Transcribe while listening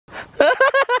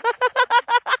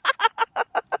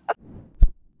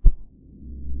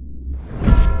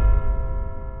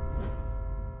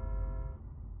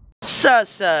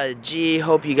Gee,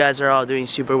 hope you guys are all doing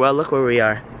super well. Look where we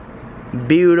are.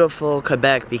 Beautiful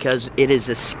Quebec, because it is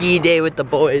a ski day with the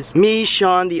boys. Me,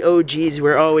 Sean, the OGs,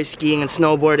 we're always skiing and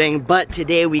snowboarding, but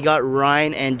today we got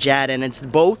Ryan and Jad, and it's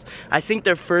both, I think,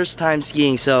 their first time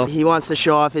skiing, so he wants to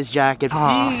show off his jacket. See,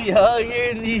 out here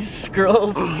in these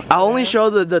scrubs. I'll only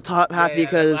show the top half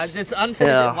because... I just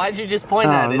unfinished it. Why'd you just point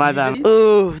at it? My bad.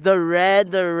 Ooh, the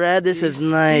red, this is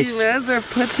nice. See, mans are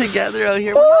put together out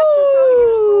here. We're not just out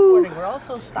here snowboarding, we're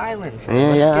also styling.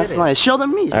 Yeah, that's nice. Show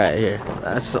them me. Alright, here.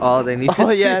 That's all they need to see. Oh,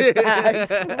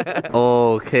 yeah.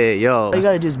 Okay, yo. All you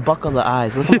gotta do is buckle the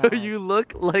eyes. Look you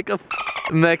look like a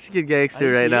Mexican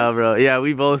gangster right now, bro. Yeah,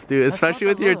 we both do. Especially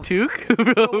with your toque,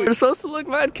 bro. We're supposed to look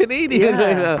mad Canadian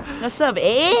right now. What's up,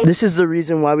 eh? This is the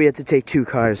reason why we had to take 2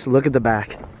 cars. Look at the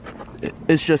back.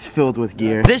 It's just filled with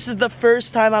gear. This is the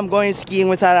first time I'm going skiing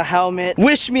without a helmet.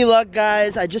 Wish me luck,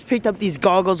 guys. I just picked up these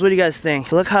goggles. What do you guys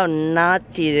think? Look how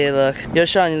naughty they look. Yo,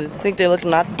 Sean, you think they look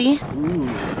naughty? Ooh,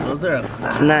 those are...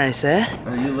 It's nice, eh?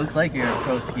 You look like you're a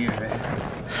pro skier, right?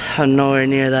 I'm nowhere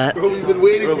near that. Bro, we've been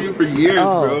waiting for you for years,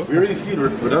 bro. We already skied, we're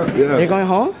done. Yeah. You're going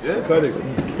home? Yeah, cut it.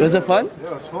 Was it fun? Yeah,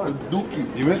 it was fun. It's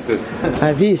dookie. You missed it.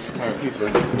 Alright, peace. Alright, peace,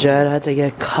 man. Jad had to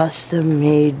get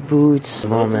custom-made boots.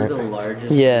 Those are the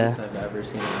largest yeah. boots I've ever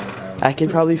seen in my life. I could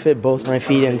probably fit both my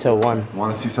feet into one.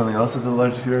 Want to see something else that's the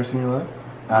largest you've ever seen in your life?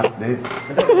 Ask Dave.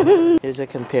 Here's a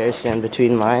comparison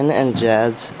between mine and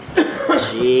Jad's.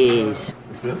 Jeez.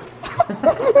 It's good?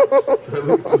 Does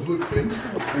it look pinched?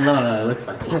 No, it looks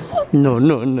fine. No.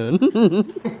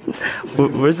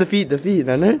 Where's the feet? The feet,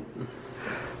 isn't it?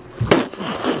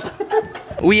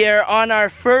 We are on our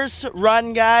first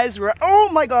run, guys. Oh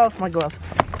my gosh, my glove.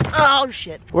 Oh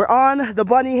shit. We're on the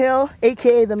bunny hill,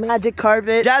 aka the magic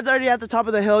carpet. Jad's already at the top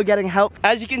of the hill getting help.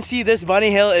 As you can see, this bunny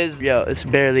hill is, it's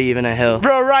barely even a hill.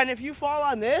 Bro, Ryan, if you fall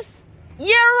on this,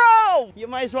 Euro! You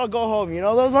might as well go home. You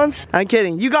know those ones? I'm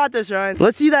kidding. You got this, Ryan.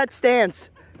 Let's see that stance.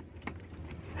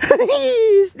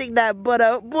 Stick that butt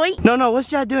out, boy. No, what's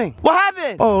Jad doing? What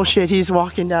happened? Oh shit, he's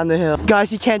walking down the hill. Guys,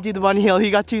 he can't do the bunny hill.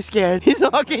 He got too scared. He's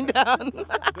walking down.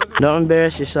 Don't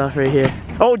embarrass yourself right here.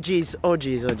 Oh jeez, oh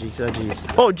jeez.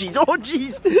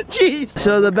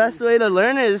 So the best way to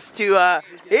learn is to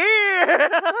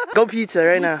go pizza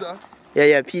right now.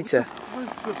 Yeah, pizza.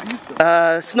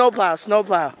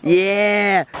 Snowplow.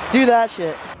 Yeah. Do that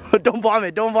shit. Don't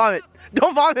vomit.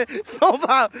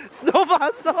 Snowplow.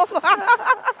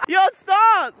 Yo,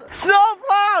 stop.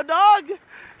 Snowplow, dog.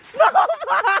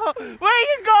 Snowplow. Where are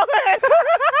you going?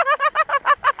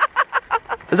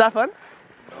 Is that fun?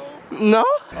 No?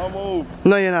 I'm old.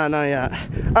 No, you're not.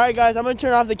 Alright, guys, I'm gonna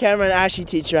turn off the camera and actually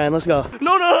teach Ryan. Let's go.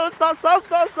 No. Stop.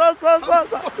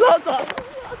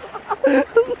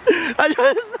 I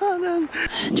tried to stop them.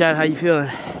 Jad, how you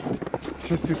feeling?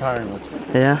 It's too tiring.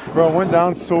 Yeah? Bro, I went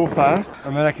down so fast,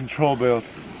 and then I control bailed.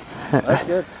 That's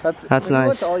good. That's nice.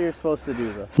 That's all you're supposed to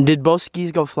do, though. Did both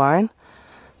skis go flying?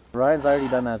 Ryan's already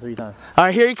done that 3 times.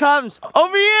 Alright, here he comes.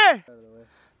 Over here!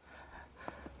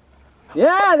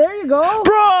 Yeah, there you go.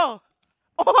 Bro!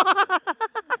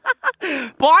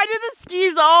 Why do the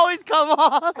skis always come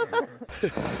off?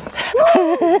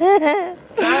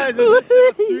 Guys, I just did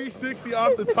a 360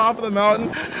 off the top of the mountain,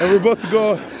 and we're about to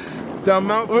go down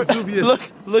Mount Vesuvius.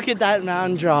 Look at that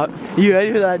mountain drop. You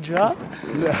ready for that drop?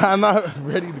 I'm not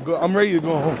ready to go. I'm ready to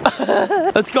go home.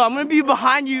 Let's go. I'm gonna be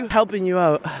behind you, helping you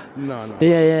out. No.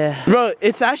 Yeah. Bro,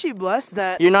 it's actually blessed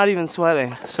that you're not even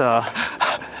sweating. So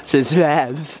it's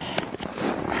vibes.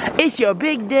 It's your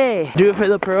big day. Do it for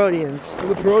the Parodians. For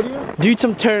the Parodian? Do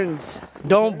some turns.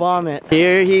 Don't vomit.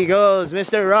 Here he goes,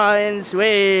 Mr. Ryan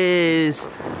Sways.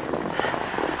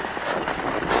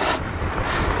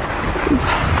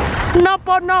 Not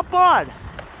bad.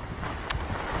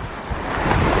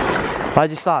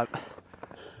 Why'd you stop?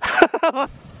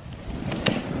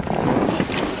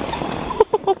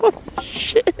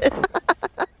 Shit.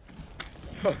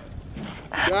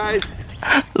 Guys.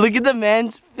 Look at the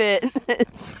man's fit.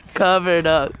 It's covered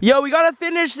up. Yo, we gotta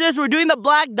finish this. We're doing the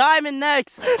black diamond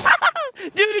next. Do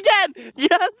it again.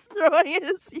 Just throwing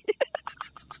his. He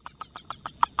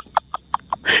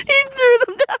threw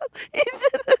them down.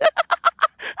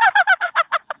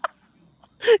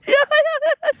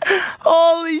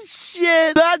 Holy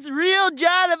shit. That's real,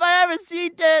 John, if I ever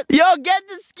seen it. Yo, get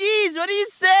the skis. What are you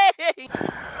saying?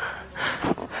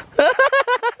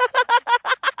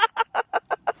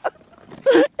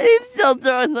 He's still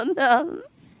throwing them down.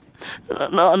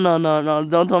 No.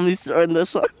 Don't tell me he's throwing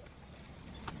this one.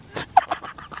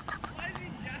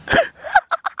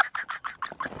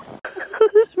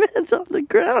 This man's on the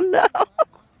ground now.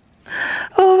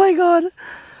 Oh my god.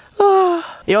 Oh.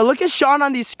 Yo, look at Sean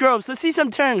on these scrubs. Let's see some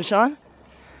turns, Sean.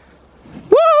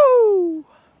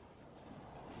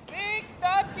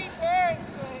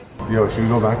 Yo, should we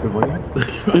go back to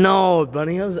Bunny? No,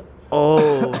 Bunny Hill's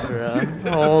old, bro.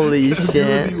 Holy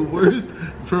shit. You're the worst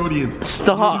Parodians.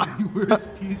 Stop. You're the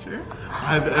worst teacher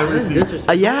I've ever seen.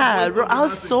 Yeah, bro, I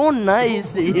was so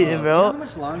nice to you, bro. How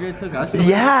much longer it took us?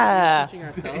 Yeah.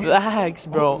 Facts,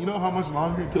 bro. You know how much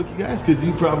longer it took you guys? Because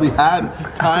you probably had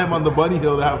time on the Bunny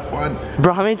Hill to have fun.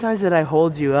 Bro, how many times did I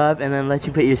hold you up and then let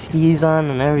you put your skis on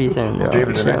and everything, bro?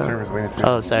 David, the next server's waiting too.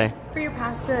 Oh, sorry. For your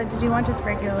pasta, did you want just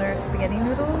regular spaghetti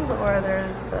noodles, or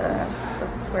there's the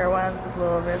square ones with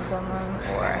little ribs on them,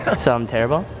 or? Oh. So I'm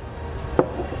terrible?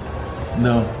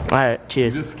 No. Alright, You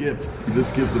cheers. just skipped. You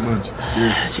just skipped a bunch.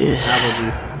 Cheers. Cheers. Apple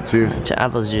juice. Cheers. To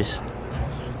apple juice.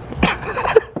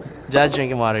 Just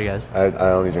drinking water, guys. I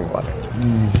only drink water.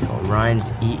 Oh,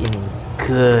 Ryan's eating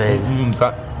good.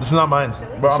 This is not mine.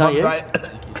 Bro, It's I'm not on yours? diet.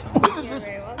 What is this?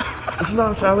 This is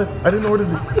not a salad. I didn't order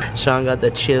this. Sean got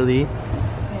the chili.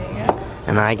 There you go.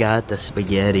 And I got the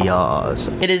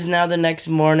spaghettios. It is now the next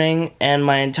morning and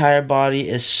my entire body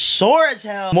is sore as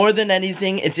hell. More than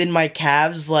anything, it's in my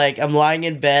calves. Like, I'm lying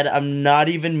in bed, I'm not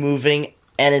even moving,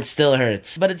 and it still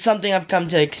hurts. But it's something I've come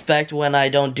to expect when I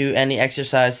don't do any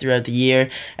exercise throughout the year.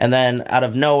 And then out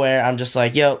of nowhere, I'm just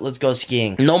like, yo, let's go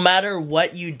skiing. No matter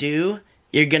what you do,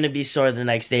 you're gonna be sore the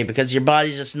next day because your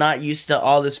body's just not used to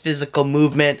all this physical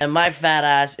movement, and my fat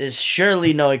ass is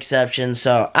surely no exception,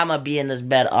 so I'ma be in this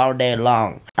bed all day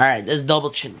long. Alright, this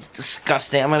double chin is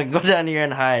disgusting. I'm gonna go down here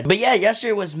and hide. But yeah,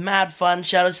 yesterday was mad fun.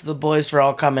 Shout out to the boys for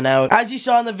all coming out. As you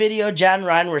saw in the video, Jan and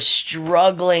Ryan were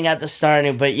struggling at the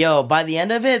starting, but yo, by the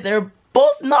end of it, they're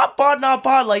both not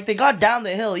pod, like they got down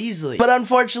the hill easily. But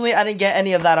unfortunately, I didn't get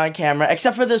any of that on camera,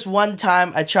 except for this one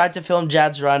time I tried to film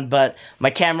Jad's run, but my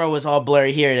camera was all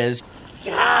blurry. Here it is.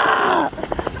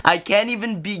 I can't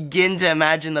even begin to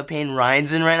imagine the pain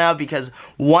Ryan's in right now because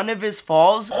one of his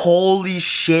falls, holy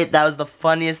shit, that was the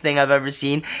funniest thing I've ever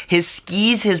seen. His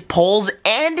skis, his poles,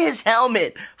 and his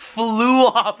helmet flew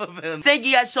off of him. Thank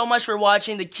you guys so much for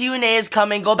watching. The Q&A is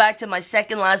coming. Go back to my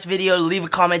second last video to leave a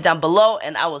comment down below,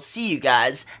 and I will see you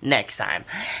guys next time.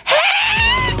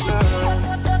 Hey!